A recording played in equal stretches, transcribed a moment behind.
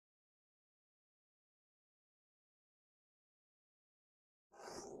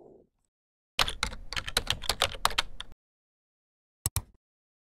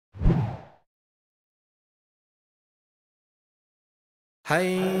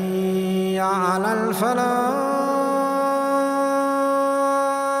حي على الفلاح.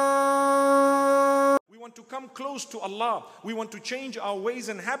 We want to come close to Allah. We want to change our ways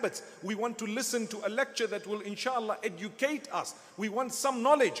and habits. We want to listen to a lecture that will inshallah educate us. We want some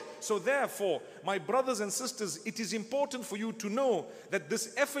knowledge. So therefore, my brothers and sisters, it is important for you to know that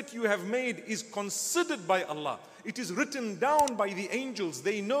this effort you have made is considered by Allah. It is written down by the angels.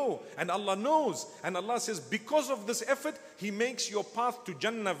 They know and Allah knows. And Allah says, because of this effort, He makes your path to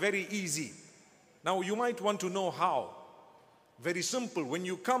Jannah very easy. Now you might want to know how. Very simple. When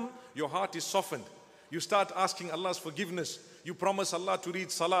you come, your heart is softened. You start asking Allah's forgiveness. You promise Allah to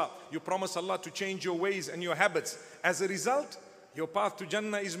read salah. You promise Allah to change your ways and your habits. As a result, your path to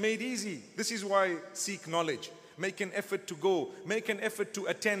Jannah is made easy. This is why seek knowledge. Make an effort to go. Make an effort to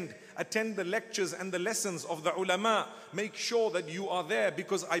attend the lectures and the lessons of the ulama. Make sure that you are there,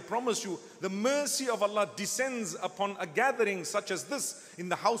 because I promise you, the mercy of Allah descends upon a gathering such as this in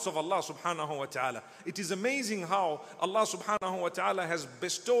the house of Allah subhanahu wa ta'ala. It is amazing how Allah subhanahu wa ta'ala has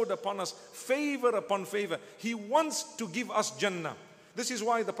bestowed upon us favor upon favor. He wants to give us Jannah. This is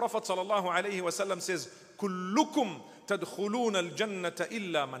why the Prophet sallallahu alayhi wa sallam says, كُلُّكُمْ تَدْخُلُونَ الْجَنَّةَ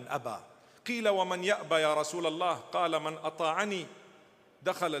إِلَّا مَنْ أَبَى قِيلَ وَمَنْ يَأْبَى يَا رَسُولَ اللَّهِ قَالَ مَنْ أَطَاعَنِي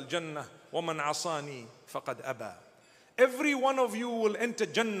دخل الجنة ومن عصاني فقد أبى. Every one of you will enter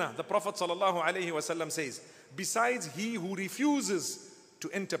Jannah, the Prophet sallallahu alaihi wasallam says, besides he who refuses to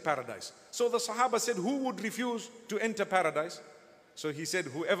enter paradise. So the Sahaba said, who would refuse to enter paradise? So he said,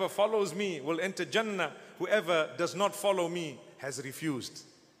 whoever follows me will enter Jannah. Whoever does not follow me has refused.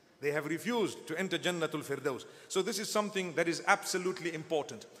 They have refused to enter Jannatul Firdaus. So this is something that is absolutely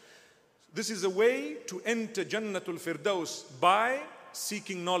important. This is a way to enter Jannatul Firdaus by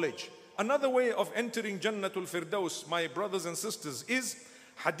seeking knowledge. Another way of entering Jannatul Firdaus, my brothers and sisters, is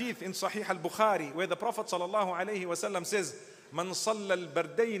hadith in Sahih al-Bukhari, where the Prophet sallallahu alaihi wasallam says, "Man salla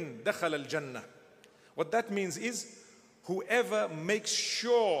al-bardayn dakhala al-jannah." What that means is, whoever makes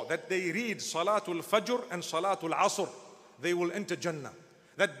sure that they read Salatul Fajr and Salatul Asr, they will enter Jannah.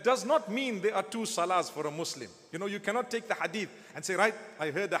 That does not mean there are two salahs for a Muslim. You know, you cannot take the hadith and say, right, I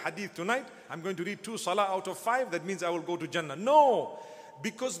heard the hadith tonight, I'm going to read 2 salah out of 5, that means I will go to Jannah. No,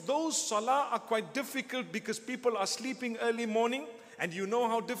 because those salah are quite difficult, because people are sleeping early morning, and you know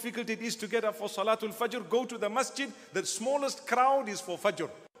how difficult it is to get up for Salatul Fajr. Go to the masjid, the smallest crowd is for Fajr.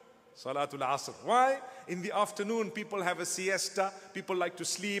 Salatul Asr. Why? In the afternoon, people have a siesta, people like to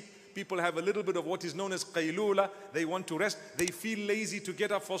sleep. People have a little bit of what is known as qaylula. They want to rest. They feel lazy to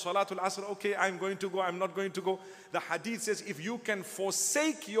get up for Salatul Asr. Okay, I'm going to go, I'm not going to go. The hadith says, if you can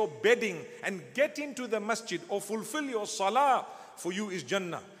forsake your bedding and get into the masjid or fulfill your salah, for you is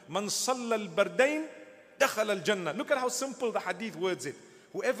Jannah. Man salla al-bardayn dakhala al-jannah. Look at how simple the hadith words it.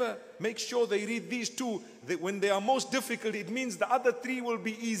 Whoever makes sure they read these two, that when they are most difficult, it means the other 3 will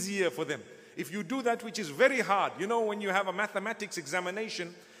be easier for them. If you do that, which is very hard, you know, when you have a mathematics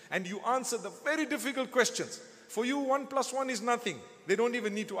examination, and you answer the very difficult questions. For you, 1 + 1 is nothing. They don't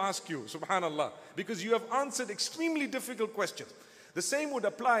even need to ask you, subhanallah, because you have answered extremely difficult questions. The same would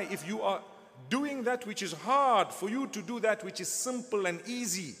apply if you are doing that which is hard. For you to do that which is simple and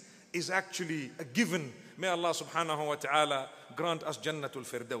easy is actually a given. May Allah subhanahu wa ta'ala grant us Jannatul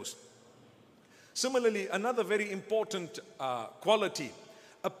Firdaus. Similarly, another very important quality,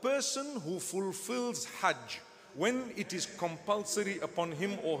 a person who fulfills Hajj, when it is compulsory upon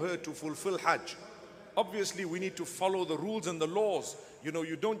him or her to fulfill Hajj. Obviously, we need to follow the rules and the laws. You know,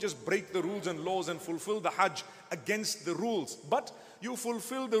 you don't just break the rules and laws and fulfill the Hajj against the rules. But you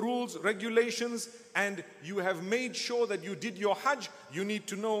fulfill the rules, regulations, and you have made sure that you did your Hajj. You need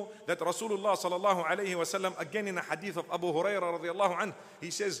to know that Rasulullah sallallahu alayhi wa sallam, again in a hadith of Abu Hurairah radiallahu anhu,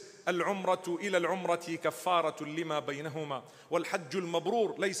 he says, "Al-umratu ila al-umrati kaffaratu lima baynahuma, wal-hajjul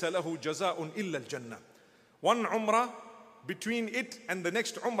mabrur laysa lahu jaza'un illa al-jannah." One umrah, between it and the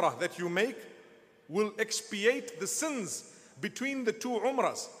next umrah that you make, will expiate the sins between the 2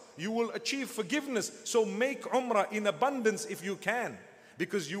 umrahs. You will achieve forgiveness. So make umrah in abundance if you can,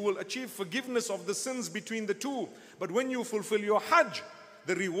 because you will achieve forgiveness of the sins between the 2. But when you fulfill your Hajj,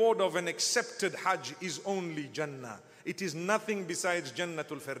 the reward of an accepted Hajj is only Jannah. It is nothing besides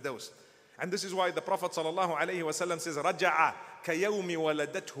Jannatul Firdaus. And this is why the Prophet sallallahu alaihi wasallam says, "Raja'a kayawmi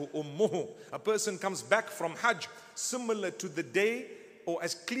waladathu ummuhu." A person comes back from Hajj similar to the day, or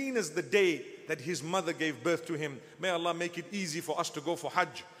as clean as the day that his mother gave birth to him. May Allah make it easy for us to go for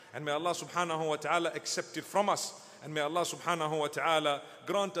Hajj, and may Allah subhanahu wa ta'ala accept it from us, and may Allah subhanahu wa ta'ala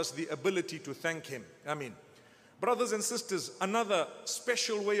grant us the ability to thank Him. Ameen. Brothers and sisters, another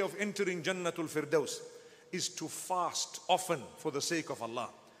special way of entering Jannatul Firdaus is to fast often for the sake of Allah.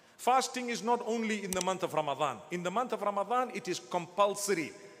 Fasting is not only in the month of Ramadan. In the month of Ramadan, it is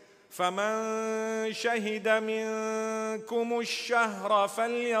compulsory. فَمَنْ شَهِدَ مِنْكُمُ الشَّهْرَ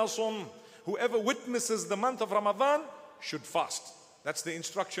فَلْيَصُمْ. Whoever witnesses the month of Ramadan should fast. That's the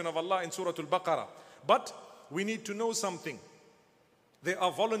instruction of Allah in Surah Al-Baqarah. But we need to know something. There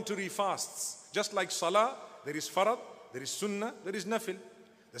are voluntary fasts. Just like Salah, there is Farad, there is Sunnah, there is Nafil.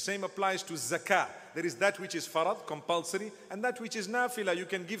 The same applies to Zakah. There is that which is Farad, compulsory, and that which is Nafila. You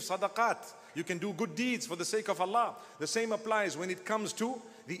can give Sadaqat. You can do good deeds for the sake of Allah. The same applies when it comes to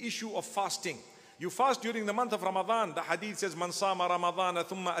the issue of fasting. You fast during the month of Ramadan. The hadith says, "Man sama Ramadana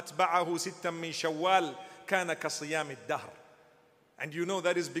thumma atba'ahu sittan min Shawwal kana kasiyam ad-dahr." And you know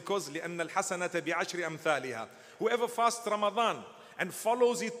that is because لأن الحسنة بعشر أمثالها. Whoever fasts Ramadan and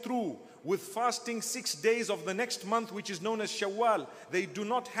follows it through with fasting 6 days of the next month, which is known as Shawwal, they do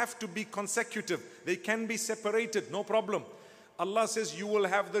not have to be consecutive. They can be separated, no problem. Allah says you will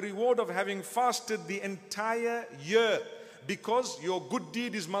have the reward of having fasted the entire year because your good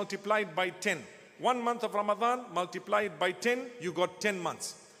deed is multiplied by 10. 1 month of Ramadan multiplied by 10, you got 10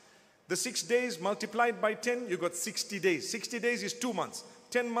 months. The 6 days multiplied by 10, you got 60 days. 60 days is 2 months.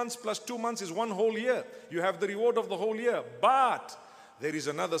 10 months plus 2 months is 1 whole year. You have the reward of the whole year. But there is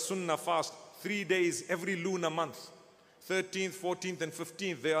another sunnah fast, 3 days every lunar month. 13th, 14th and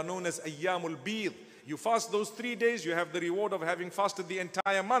 15th, they are known as Ayyamul Bid. You fast those 3 days, you have the reward of having fasted the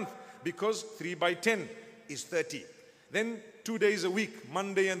entire month because 3 by 10 is 30. Then 2 days a week,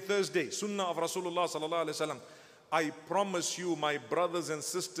 Monday and Thursday, Sunnah of Rasulullah sallallahu alaihi wasallam. I promise you, my brothers and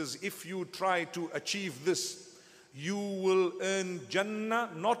sisters, if you try to achieve this, you will earn Jannah,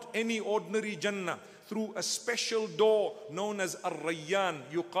 not any ordinary Jannah, through a special door known as Ar-Rayyan.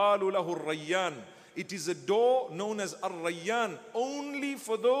 Yuqalu lahu Ar-Rayyan. It is a door known as Ar-Rayyan only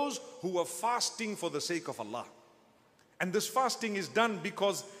for those who are fasting for the sake of Allah. And this fasting is done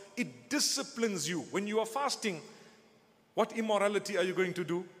because it disciplines you. When you are fasting, what immorality are you going to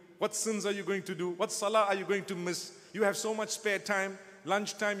do? What sins are you going to do? What salah are you going to miss? You have so much spare time.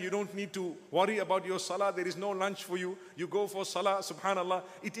 Lunchtime, you don't need to worry about your salah. There is no lunch for you. You go for salah, subhanallah.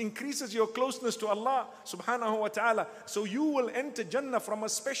 It increases your closeness to Allah, subhanahu wa ta'ala. So you will enter Jannah from a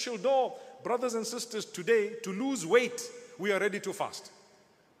special door. Brothers and sisters, today, to lose weight, we are ready to fast.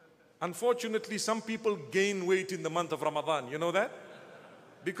 Unfortunately, some people gain weight in the month of Ramadan. You know that?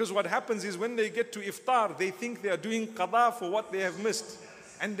 Because what happens is when they get to iftar, they think they are doing qada for what they have missed.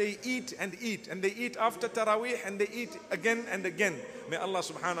 And they eat and eat. And they eat after Taraweeh and they eat again and again. May Allah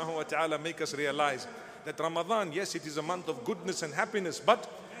subhanahu wa ta'ala make us realize that Ramadan, yes, it is a month of goodness and happiness, but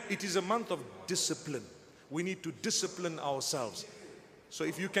it is a month of discipline. We need to discipline ourselves. So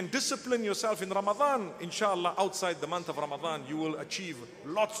if you can discipline yourself in Ramadan, inshallah, outside the month of Ramadan, you will achieve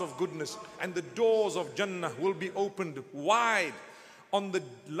lots of goodness. And the doors of Jannah will be opened wide. On the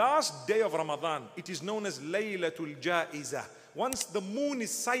last day of Ramadan, it is known as Laylatul Jaizah. Once the moon is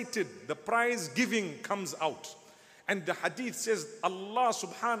sighted, the prize giving comes out. And the hadith says, Allah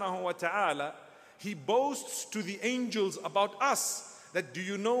subhanahu wa ta'ala, He boasts to the angels about us, that do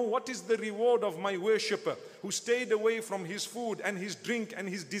you know what is the reward of my worshipper who stayed away from his food and his drink and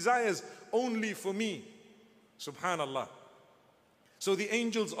his desires only for me? Subhanallah. So the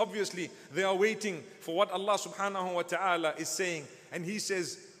angels, obviously, they are waiting for what Allah subhanahu wa ta'ala is saying. And He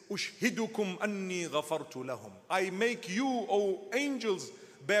says, Ushhidukum anni ghafartu lahum. I make you, O angels,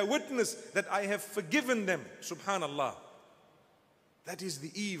 bear witness that I have forgiven them. Subhanallah. That is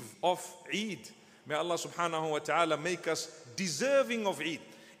the eve of Eid. May Allah subhanahu wa ta'ala make us deserving of Eid.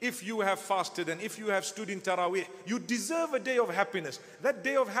 If you have fasted and if you have stood in Taraweeh, you deserve a day of happiness. That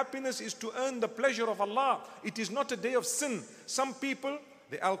day of happiness is to earn the pleasure of Allah. It is not a day of sin. Some people,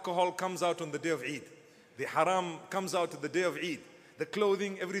 the alcohol comes out on the day of Eid. The haram comes out on the day of Eid. The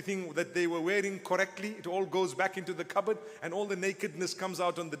clothing, everything that they were wearing correctly, it all goes back into the cupboard and all the nakedness comes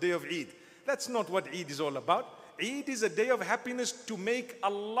out on the day of Eid. That's not what Eid is all about. Eid is a day of happiness to make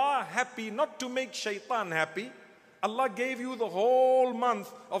Allah happy, not to make shaitan happy. Allah gave you the whole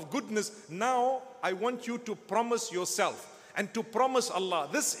month of goodness. Now, I want you to promise yourself and to promise Allah,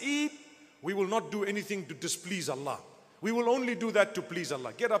 this Eid, we will not do anything to displease Allah. We will only do that to please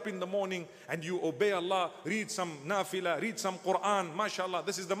Allah. Get up in the morning and you obey Allah, read some nafila, read some Quran, mashallah.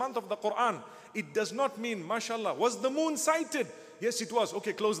 This is the month of the Quran. It does not mean, mashallah, was the moon sighted? Yes, it was.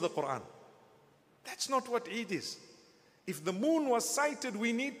 Okay, close the Quran. That's not what Eid is. If the moon was sighted,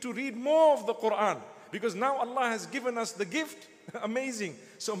 we need to read more of the Quran. Because now Allah has given us the gift. Amazing.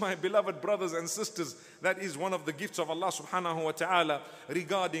 So my beloved brothers and sisters, that is one of the gifts of Allah subhanahu wa ta'ala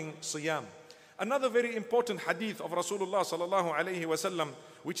regarding Siyam. Another very important hadith of Rasulullah sallallahu alayhi wasallam,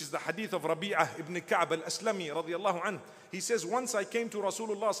 which is the hadith of Rabi'ah ibn Ka'b al-Aslami radiyallahu anhu. He says, once I came to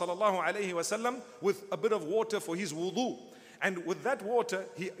Rasulullah sallallahu alayhi wasallam with a bit of water for his wudu. And with that water,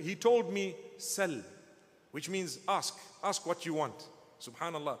 he told me, sal, which means ask what you want.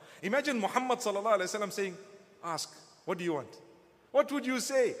 Subhanallah. Imagine Muhammad sallallahu alayhi wasallam saying, ask, what do you want? What would you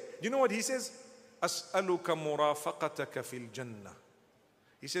say? You know what he says? As'aluka murafaqataka fil jannah.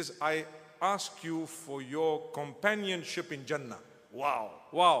 He says, I ask you for your companionship in Jannah. Wow,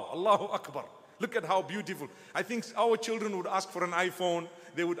 wow, Allahu Akbar. Look at how beautiful. I think our children would ask for an iPhone.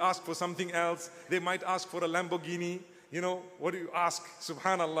 They would ask for something else. They might ask for a Lamborghini. You know, what do you ask?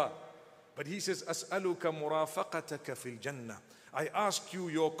 Subhanallah. But he says, As'aluka murafaqataka fil Jannah. I ask you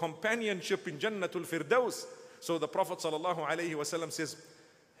your companionship in Jannatul Firdaus. So the Prophet sallallahu alaihi wasallam says,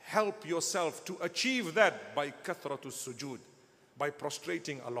 help yourself to achieve that by kathratus sujood, by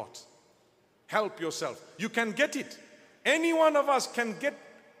prostrating a lot. Help yourself. You can get it. Any one of us can get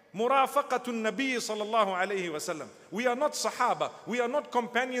murafaqatun Nabi sallallahu alayhi wasallam. We are not Sahaba. We are not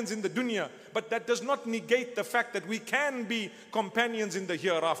companions in the dunya. But that does not negate the fact that we can be companions in the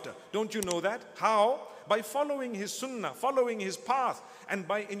hereafter. Don't you know that? How? By following his sunnah, following his path, and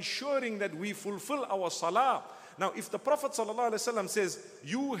by ensuring that we fulfill our salah. Now, if the Prophet sallallahu alayhi wasallam says,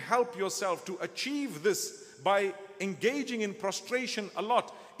 you help yourself to achieve this by engaging in prostration a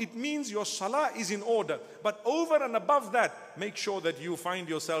lot, it means your salah is in order. But over and above that, make sure that you find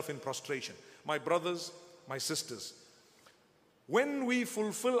yourself in prostration. My brothers, my sisters, when we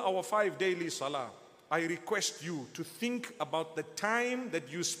fulfill our 5 daily salah, I request you to think about the time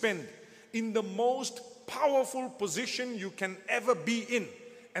that you spend in the most powerful position you can ever be in.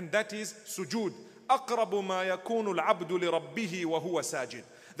 And that is sujood. أَقْرَبُ مَا يَكُونُ الْعَبْدُ لِرَبِّهِ وَهُوَ سَاجِدٌ.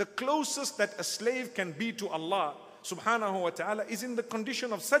 The closest that a slave can be to Allah subhanahu wa ta'ala is in the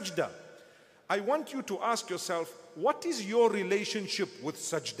condition of sajda. I want you to ask yourself, what is your relationship with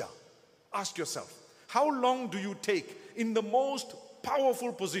sajda? Ask yourself, how long do you take in the most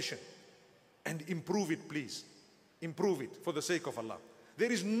powerful position? And improve it, please. Improve it for the sake of Allah.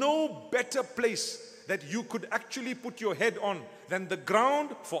 There is no better place that you could actually put your head on than the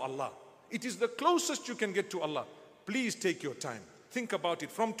ground for Allah. It is the closest you can get to Allah. Please take your time. Think about it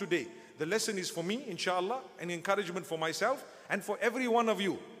from today. The lesson is for me, inshallah, an encouragement for myself and for every one of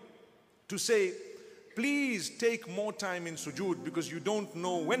you to say, please take more time in sujood, because you don't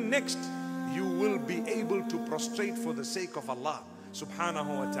know when next you will be able to prostrate for the sake of Allah subhanahu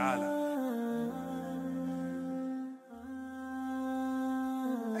wa ta'ala.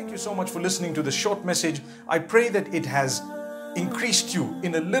 Thank you so much for listening to this short message. I pray that it has increased you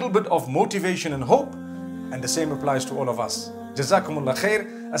in a little bit of motivation and hope, and the same applies to all of us. Jazakumullah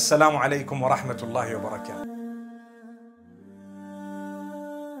khair. Assalamu alaikum wa rahmatullahi wa barakatuh.